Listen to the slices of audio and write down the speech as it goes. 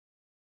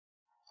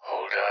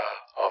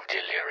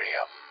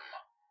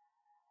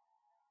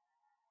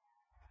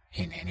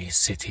In any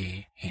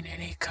city, in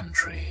any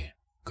country,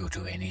 go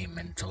to any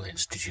mental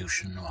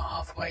institution or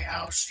halfway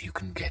house you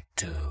can get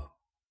to.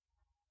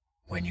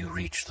 When you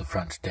reach the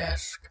front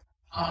desk,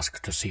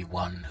 ask to see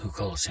one who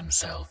calls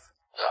himself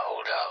the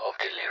holder of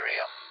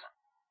delirium.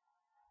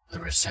 The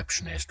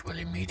receptionist will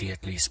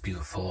immediately spew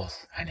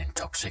forth an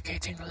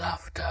intoxicating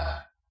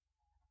laughter.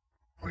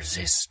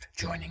 Resist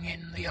joining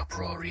in the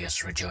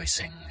uproarious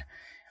rejoicing.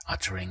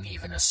 Uttering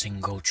even a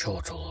single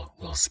chortle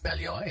will spell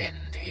your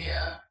end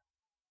here.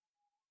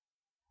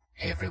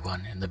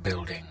 Everyone in the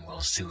building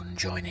will soon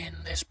join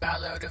in this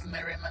ballad of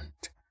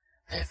merriment,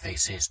 their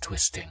faces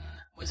twisting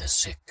with a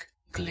sick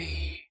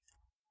glee.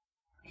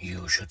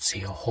 You should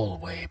see a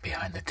hallway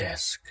behind the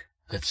desk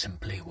that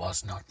simply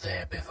was not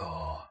there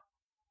before.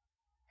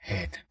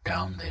 Head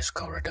down this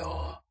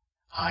corridor,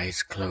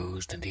 eyes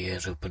closed and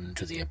ears open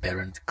to the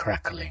aberrant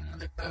crackling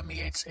that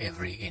permeates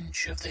every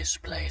inch of this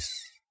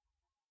place.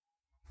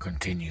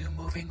 Continue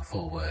moving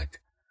forward,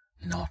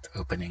 not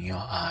opening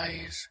your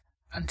eyes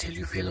until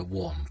you feel a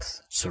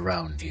warmth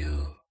surround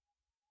you.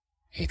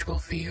 It will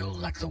feel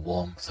like the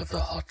warmth of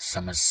the hot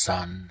summer's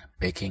sun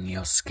baking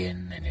your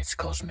skin in its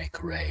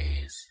cosmic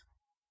rays.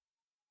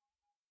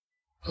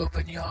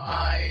 Open your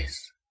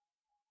eyes.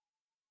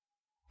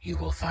 You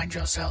will find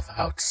yourself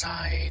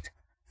outside,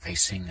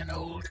 facing an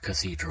old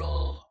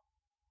cathedral.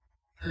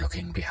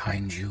 Looking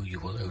behind you, you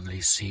will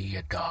only see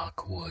a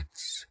dark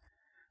woods,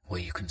 where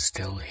you can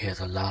still hear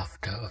the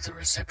laughter of the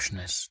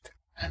receptionist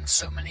and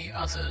so many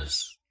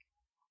others.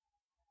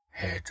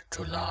 Head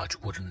to large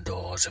wooden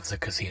doors of the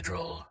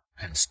cathedral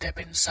and step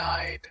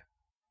inside.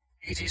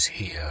 It is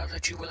here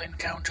that you will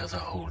encounter the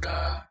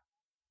holder.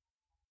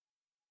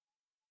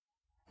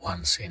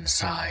 Once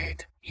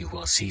inside, you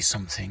will see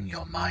something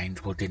your mind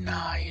will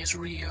deny is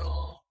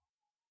real.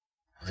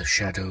 The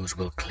shadows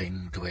will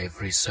cling to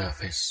every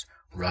surface,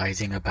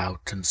 writhing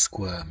about and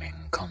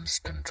squirming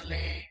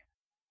constantly.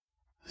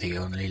 The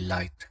only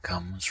light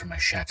comes from a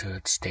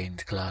shattered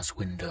stained glass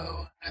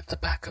window at the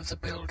back of the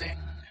building.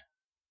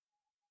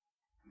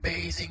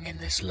 Bathing in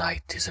this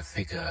light is a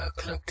figure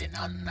cloaked in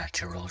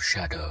unnatural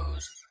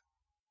shadows.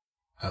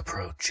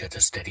 Approach at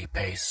a steady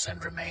pace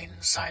and remain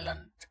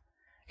silent.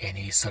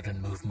 Any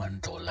sudden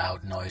movement or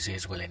loud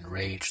noises will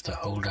enrage the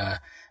holder,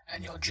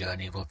 and your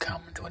journey will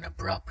come to an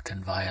abrupt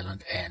and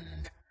violent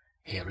end,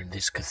 here in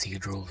this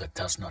cathedral that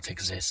does not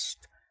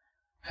exist,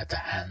 at the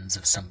hands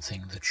of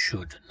something that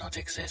should not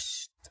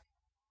exist.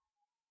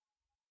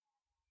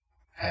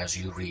 As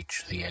you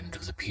reach the end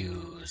of the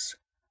pews,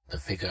 the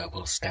figure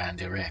will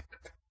stand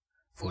erect,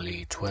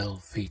 fully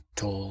 12 feet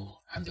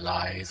tall and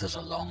lithe as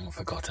a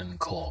long-forgotten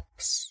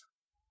corpse.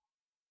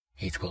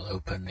 It will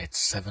open its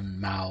 7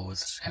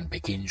 mouths and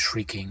begin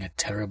shrieking a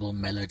terrible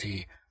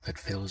melody that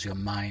fills your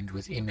mind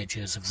with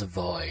images of the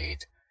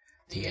void,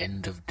 the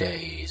end of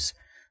days,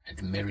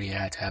 and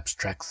myriad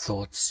abstract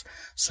thoughts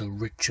so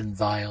rich and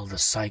vile the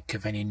psyche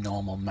of any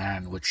normal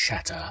man would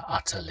shatter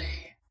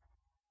utterly.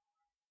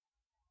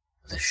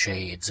 The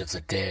shades of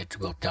the dead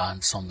will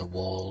dance on the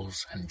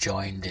walls and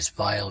join this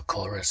vile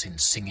chorus in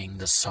singing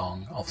the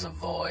song of the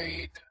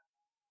void.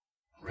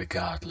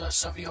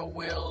 Regardless of your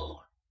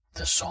will,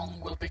 the song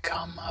will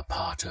become a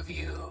part of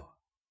you.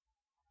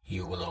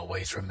 You will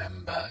always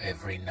remember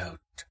every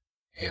note,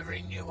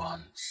 every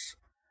nuance.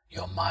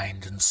 Your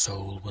mind and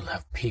soul will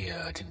have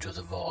peered into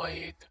the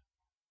void.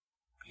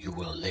 You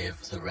will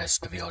live the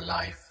rest of your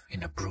life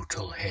in a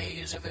brutal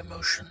haze of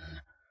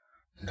emotion.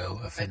 No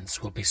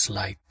offense will be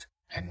slight,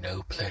 and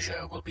no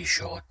pleasure will be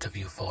short of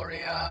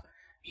euphoria.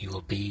 You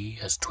will be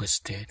as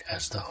twisted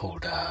as the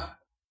holder.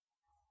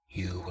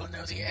 You will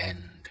know the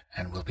end,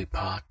 and will be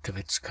part of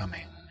its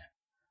coming,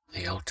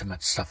 the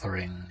ultimate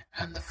suffering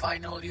and the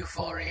final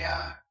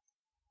euphoria.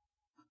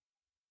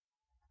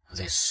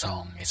 This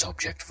song is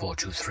Object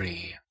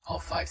 423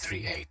 of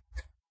 538.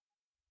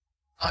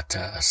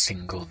 Utter a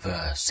single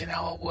verse in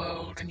our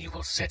world and you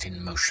will set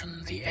in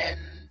motion the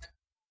end.